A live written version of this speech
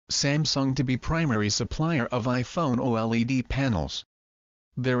Samsung to be primary supplier of iPhone OLED panels.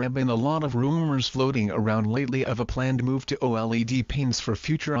 There have been a lot of rumors floating around lately of a planned move to OLED panes for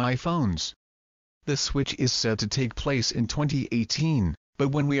future iPhones. The switch is said to take place in 2018, but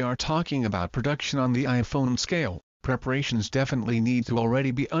when we are talking about production on the iPhone scale, preparations definitely need to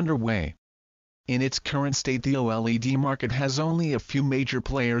already be underway. In its current state, the OLED market has only a few major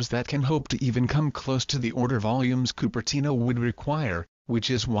players that can hope to even come close to the order volumes Cupertino would require, which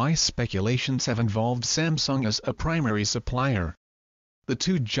is why speculations have involved Samsung as a primary supplier. The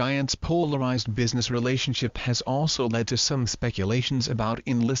two giants' polarized business relationship has also led to some speculations about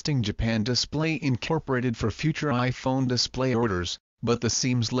enlisting Japan Display Incorporated for future iPhone display orders, but this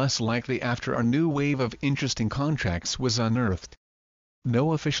seems less likely after a new wave of interesting contracts was unearthed.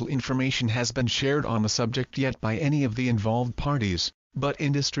 No official information has been shared on the subject yet by any of the involved parties, but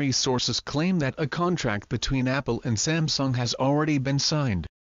industry sources claim that a contract between Apple and Samsung has already been signed.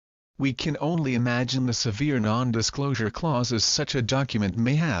 We can only imagine the severe non-disclosure clauses such a document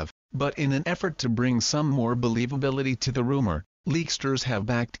may have, but in an effort to bring some more believability to the rumor, leaksters have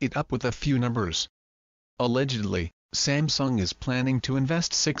backed it up with a few numbers. Allegedly, Samsung is planning to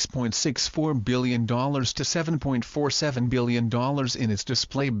invest $6.64 billion to $7.47 billion in its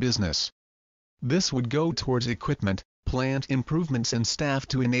display business. This would go towards equipment, plant improvements and staff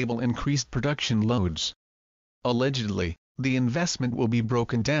to enable increased production loads. Allegedly, the investment will be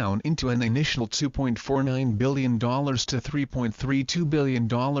broken down into an initial $2.49 billion to $3.32 billion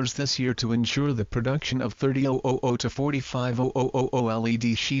this year to ensure the production of 30,000 to 45,000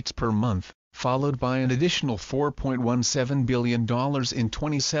 OLED sheets per month, followed by an additional $4.17 billion in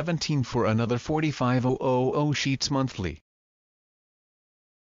 2017 for another 45,000 sheets monthly.